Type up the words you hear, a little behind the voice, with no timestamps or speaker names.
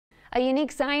A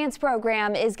unique science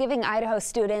program is giving Idaho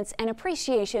students an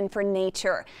appreciation for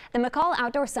nature. The McCall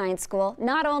Outdoor Science School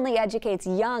not only educates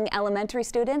young elementary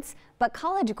students, but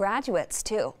college graduates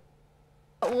too.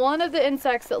 One of the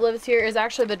insects that lives here is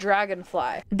actually the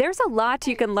dragonfly. There's a lot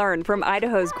you can learn from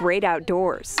Idaho's great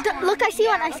outdoors. Look, I see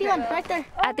one right there.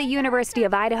 At the University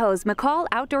of Idaho's McCall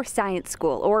Outdoor Science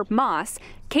School, or MOSS,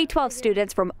 K-12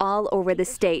 students from all over the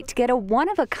state get a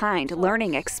one-of-a-kind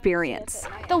learning experience.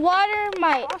 The water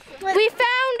mite. We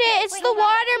found it. It's the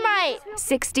water mite.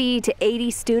 60 to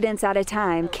 80 students at a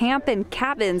time camp in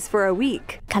cabins for a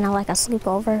week. Kind of like a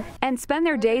sleepover. And spend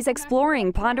their days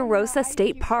exploring Ponderosa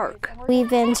State Park. We've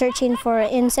been searching for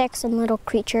insects and little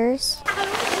creatures.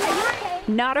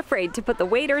 Not afraid to put the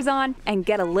waders on and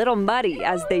get a little muddy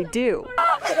as they do.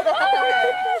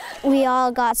 We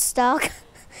all got stuck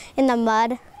in the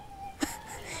mud.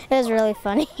 It was really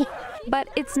funny. But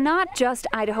it's not just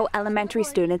Idaho elementary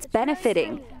students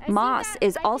benefiting. MOSS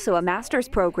is also a master's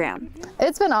program.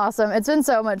 It's been awesome. It's been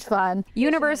so much fun.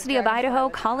 University of Idaho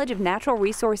College of Natural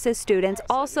Resources students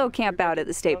also camp out at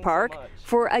the state park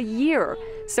for a year,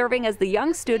 serving as the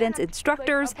young students'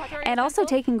 instructors and also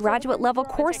taking graduate level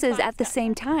courses at the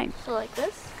same time. So like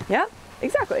this? Yeah.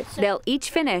 Exactly. They'll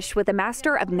each finish with a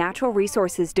Master of Natural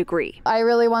Resources degree. I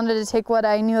really wanted to take what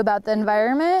I knew about the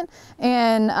environment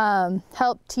and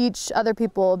help teach other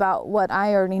people about what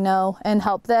I already know and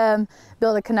help them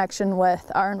build a connection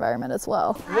with our environment as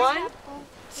well. 1,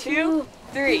 2,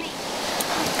 3.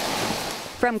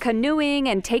 From canoeing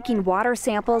and taking water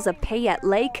samples of Payette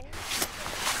Lake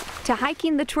to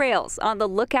hiking the trails on the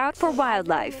lookout for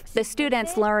wildlife, the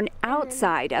students learn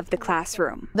outside of the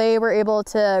classroom. They were able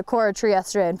to core a tree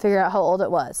yesterday and figure out how old it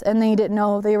was, and they didn't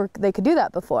know they could do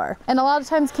that before. And a lot of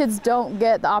times kids don't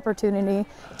get the opportunity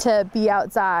to be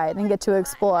outside and get to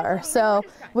explore. So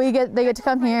they get to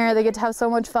come here, they get to have so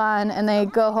much fun, and they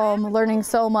go home learning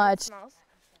so much.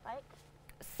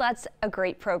 That's a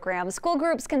great program. School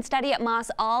groups can study at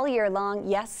MOSS all year long,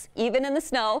 yes, even in the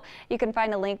snow. You can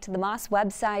find a link to the MOSS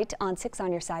website on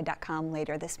 6onyourside.com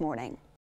later this morning.